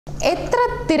എത്ര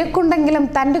തിരക്കുണ്ടെങ്കിലും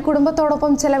തന്റെ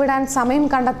കുടുംബത്തോടൊപ്പം ചെലവിടാൻ സമയം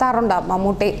കണ്ടെത്താറുണ്ട്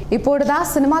മമ്മൂട്ടി. ഇപ്പോഴത്തെ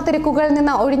സിനിമാ തിരക്കുകളിൽ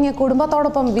നിന്ന് ഒഴിഞ്ഞ്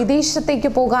കുടുംബത്തോടൊപ്പം വിദേശത്തേക്ക്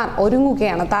പോകാൻ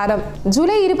ഒരുങ്ങുകയാണ് താരം.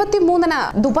 ജൂലൈ 23-ന്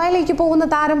ദുബായിലേക്ക് പോകുന്ന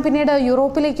താരം പിന്നീട്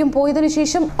യൂറോപ്പിലേക്കും പോയതിനു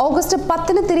ശേഷം ഓഗസ്റ്റ്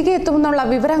 10-ന് തിരികെ എത്തുമെന്നുള്ള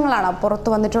വിവരങ്ങളാണ്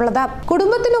പുറത്തു വന്നിട്ടുള്ളത്.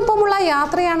 കുടുംബത്തിനൊപ്പമുള്ള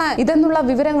യാത്രയാണ് ഇതെന്നുള്ള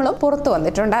വിവരങ്ങളും പുറത്തു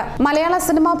വന്നിട്ടുണ്ട്. മലയാള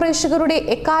സിനിമാ പ്രേക്ഷകരുടെ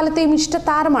എക്കാലത്തെയും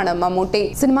ഇഷ്ടതാരമാണ് മമ്മൂട്ടി.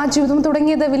 സിനിമാ ജീവിതം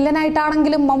തുടങ്ങിയത്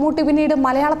വില്ലനായിട്ടാണെങ്കിലും മമ്മൂട്ടി പിന്നീട്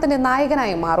മലയാളത്തിന്റെ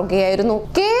നായകനായി മാറുകയായിരുന്നു.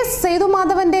 കെ എസ്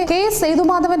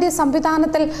സേതുമാധവന്റെ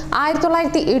സംവിധാനത്തിൽ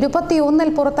 1971-ൽ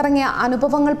പുറത്തിറങ്ങിയ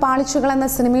അനുഭവങ്ങൾ പാളിച്ചുകൾ എന്ന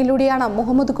സിനിമയിലൂടെയാണ്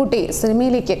മുഹമ്മദ് കുട്ടി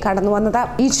സിനിമയിലേക്ക് കടന്നു വന്നത്.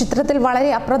 ഈ ചിത്രത്തിൽ വളരെ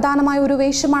അപ്രധാനമായ ഒരു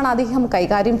വേഷമാണ് അദ്ദേഹം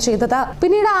കൈകാര്യം ചെയ്തത്.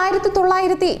 പിന്നീട്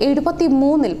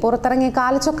 1973-ൽ പുറത്തിറങ്ങിയ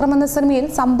കാലചക്രം എന്ന സിനിമയിൽ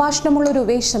സംഭാഷണമുള്ള ഒരു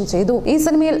വേഷം ചെയ്തു. ഈ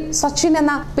സിനിമയിൽ സച്ചിൻ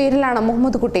എന്ന പേരിലാണ്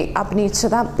മുഹമ്മദ് കുട്ടി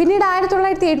അഭിനയിച്ചത്. പിന്നീട്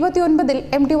 1979-ൽ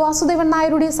MT വാസുദേവൻ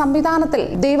നായരുടെ സംവിധാനത്തിൽ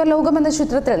ദേവലോകം എന്ന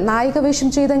ചിത്രത്തിൽ നായിക വേഷം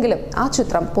ചെയ്തെങ്കിലും ആ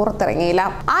ചിത്രം പുറത്തിറങ്ങിയില്ല.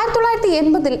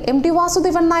 1980-ൽ MT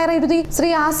വാസുദേവൻ നായർ എഴുതി ശ്രീ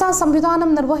ആസ സംവിധാനം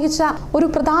നിർവഹിച്ച ഒരു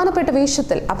പ്രധാനപ്പെട്ട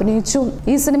വേഷത്തിൽ അഭിനയിച്ചു.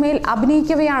 ഈ സിനിമയിൽ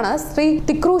അഭിനയിക്കവെയാണ് ശ്രീ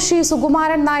തിക്രൂശി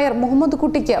സുകുമാരൻ നായർ മുഹമ്മദ്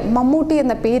കുട്ടിക്ക് മമ്മൂട്ടി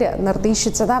എന്ന പേര്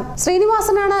നിർദ്ദേശിച്ചത്.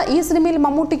 ശ്രീനിവാസനാണ് ഈ സിനിമയിൽ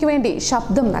മമ്മൂട്ടിക്ക് വേണ്ടി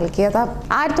ശബ്ദം നൽകിയത്.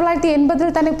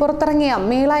 1980-ൽ തന്നെ പുറത്തിറങ്ങിയ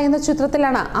മേള എന്ന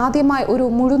ചിത്രത്തിലാണ് ആദ്യമായി ഒരു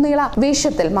മുഴുനീള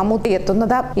വേഷത്തിൽ മമ്മൂട്ടി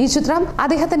എത്തുന്നത്. ഈ ചിത്രം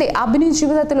അദ്ദേഹത്തിന്റെ അഭിനയ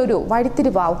ജീവിതത്തിൽ ഒരു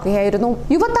വഴിത്തിരിവാവുകയായിരുന്നു.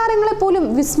 യുവതാരങ്ങളെ പോലും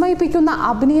വിസ്മയിപ്പിക്കുന്ന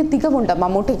അഭിനയ തികവുണ്ട്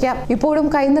മമ്മൂട്ടിക്ക്. ഇപ്പോഴും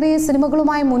കൈനിറിയ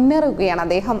സിനിമകളുമായി മുന്നേറുകയാണ്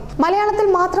അദ്ദേഹം. മലയാളത്തിൽ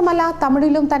മാത്രമല്ല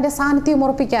തമിഴിലും തന്റെ സാന്നിധ്യം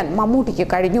ഉറപ്പിക്കാൻ മമ്മൂട്ടിക്ക്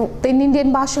കഴിഞ്ഞു. തെന്നിന്ത്യൻ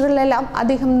ഭാഷകളിലെല്ലാം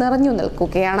അദ്ദേഹം നിറഞ്ഞു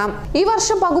നിൽക്കുകയാണ്. ഈ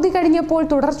വർഷം പകുതി കഴിഞ്ഞപ്പോൾ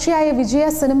തുടർച്ചയായ വിജയ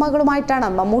സിനിമകളുമായിട്ടാണ്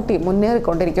മമ്മൂട്ടി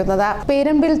മുന്നേറിക്കൊണ്ടിരിക്കുന്നത്.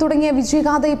 പേരമ്പിൽ തുടങ്ങിയ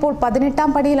വിജയഗാഥ ഇപ്പോൾ 18-ാം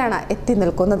പടിയിലാണ് എത്തി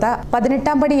നിൽക്കുന്നത്.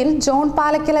 18-ാം പടിയിൽ ജോൺ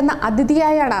പാലക്കൽ എന്ന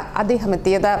അതിഥിയായാണ് അദ്ദേഹം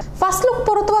എത്തിയത്. ഫസ്റ്റ് ലുക്ക്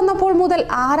പുറത്തു വന്നപ്പോൾ മുതൽ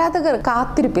ആരാധകർ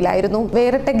കാത്തിരിപ്പിലായിരുന്നു.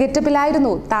 വേറിട്ട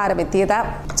ഗെറ്റപ്പിലായിരുന്നു താരമെത്തിയത്.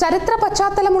 ചരിത്ര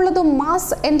പശ്ചാത്തലമുള്ളതും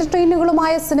മാസ്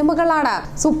എന്റർടൈനുകളുമായ സിനിമകളാണ്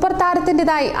സൂപ്പർ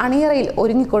താരത്തിൻ്റെതായി അണിയറയിൽ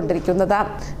ഒരുങ്ങിക്കൊണ്ടിരിക്കുന്നത്.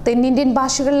 തെന്നിന്ത്യൻ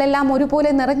ഭാഷകളിലെല്ലാം ഒരുപോലെ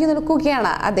നിറഞ്ഞു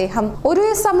നിൽക്കുകയാണ് അദ്ദേഹം.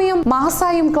 ഒരേ സമയം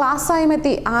മാസായും ക്ലാസ്സായും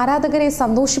എത്തി ആരാധകരെ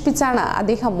സന്തോഷിപ്പിച്ചാണ്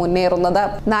അദ്ദേഹം മുന്നേറുന്നത്.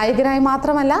 നായകനായി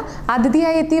മാത്രമല്ല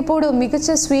അതിഥിയായി എത്തിയപ്പോഴും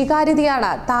മികച്ച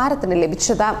സ്വീകാര്യതയാണ് താരത്തിന്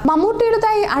ലഭിച്ചത്.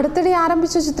 മമ്മൂട്ടിയുടേതായി അടുത്തിടെ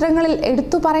ആരംഭിച്ച ചിത്രങ്ങളിൽ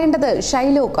എടുത്തു പറയേണ്ടത്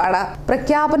ഷൈലോക്ക് ആണ്.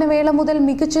 പ്രഖ്യാപന വേള മുതൽ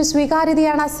മികച്ച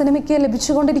സ്വീകാര്യതയാണ് സിനിമയ്ക്ക്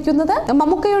ലഭിച്ചുകൊണ്ടിരിക്കുന്നത്.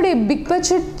 മമ്മൂക്കയുടെ ബിഗ്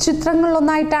ബഡ്ജറ്റ്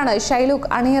ചിത്രങ്ങളിലൊന്നായിട്ടാണ് ഷൈലോക്ക്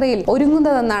അണിയറയിൽ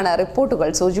ഒരുങ്ങുന്നതെന്നാണ് റിപ്പോർട്ടുകൾ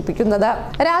സൂചിപ്പിക്കുന്നത്.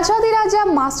 രാജാതിരാജ,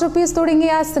 മാസ്റ്റർപീസ്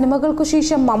തുടങ്ങിയ സിനിമകൾക്കു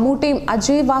ശേഷം മമ്മൂട്ടിയും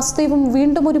അജയ് വാസുദേവും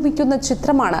വീണ്ടും ഒരുമിക്കുന്ന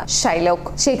ചിത്രമാണ് ഷൈലോക്ക്.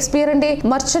 ഷേക്സ്പിയറിന്റെ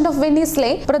മർച്ചന്റ് ഓഫ്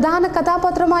വെനീസിലെ പ്രധാന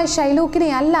കഥാപാത്രമായ ഷൈലോക്കിനെ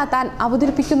അല്ല താൻ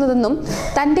അവതരിപ്പിക്കുന്നതെന്നും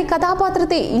തന്റെ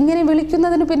കഥാപാത്രത്തെ ഇങ്ങനെ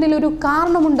വിളിക്കുന്നതിന് പിന്നിൽ ഒരു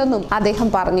കാരണമുണ്ടെന്നും അദ്ദേഹം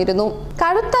പറഞ്ഞിരുന്നു.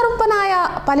 കഴുത്തറുപ്പനായ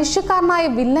പലിശക്കാരനായ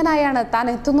വില്ലനായാണ് താൻ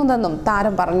എത്തുന്നതെന്നും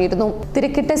താരം പറഞ്ഞിരുന്നു.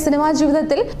 തിരക്കിട്ട സിനിമാ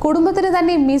ജീവിതത്തിൽ കുടുംബത്തിന്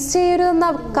തന്നെ മിസ് ചെയ്യരുതെന്ന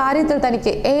കാര്യത്തിൽ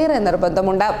തനിക്ക് ഏറെ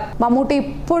നിർബന്ധമുണ്ട്. മമ്മൂട്ടി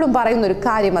ഇപ്പോഴും പറയുന്ന ഒരു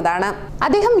കാര്യം അതാണ്.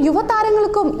 അദ്ദേഹം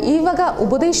യുവതാരങ്ങൾക്കും ഈ വക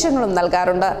ഉപദേശങ്ങളും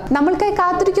നൽകാറുണ്ട്. നമ്മൾക്കായി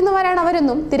കാത്തിരിക്കുന്നവരാണ്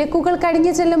അവരെന്നും തിരക്കുകൾ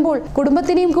കഴിഞ്ഞു ചെല്ലുമ്പോൾ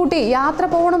കുടുംബത്തിനെയും കൂട്ടി യാത്ര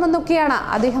പോകണമെന്നൊക്കെയാണ്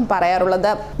അദ്ദേഹം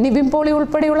പറയാറുള്ളത്. നിവിൻ പോളി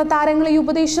ഉൾപ്പെടെയുള്ള താരങ്ങൾ ഈ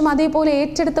ഉപദേശം അതേപോലെ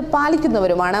ഏറ്റെടുത്ത്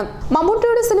പാലിക്കുന്നവരുമാണ്.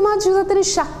 മമ്മൂട്ടിയുടെ സിനിമാ ജീവിതത്തിന്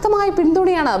ശക്തമായ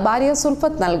പിന്തുണയാണ് ഭാര്യ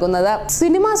സുൽഫത്ത് നൽകുന്നത്.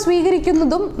 സിനിമ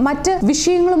സ്വീകരിക്കുന്നതും മറ്റ്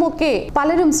വിഷയങ്ങളുമൊക്കെ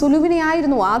പലരും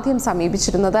സുലുവിനെയായിരുന്നു ആദ്യം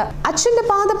സമീപിച്ചിരുന്നത്. അച്ഛന്റെ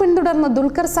പാത പിന്തുടർന്ന്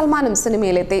ദുൽഖർ സൽമാനും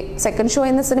സിനിമയിലെത്തി. സെക്കൻഡ് ഷോ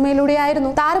എന്ന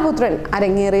സിനിമയിലൂടെയായിരുന്നു താരപുത്രൻ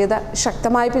അരങ്ങേറിയത്.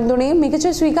 ശക്തമായ പിന്തുണയും മികച്ച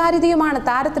സ്വീകാര്യതയുമാണ്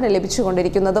താരത്തിന്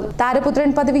ലഭിച്ചുകൊണ്ടിരിക്കുന്നതും.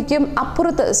 താരപുത്രൻ പദവിക്കും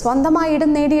അപ്പുറത്ത് സ്വന്തമായി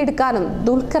ഇടം നേടിയെടുക്കാനും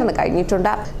ദുൽഖറിന്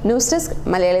കഴിഞ്ഞിട്ടുണ്ട്. ന്യൂസ് ഡെസ്ക്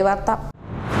മലയാളി വാർത്ത.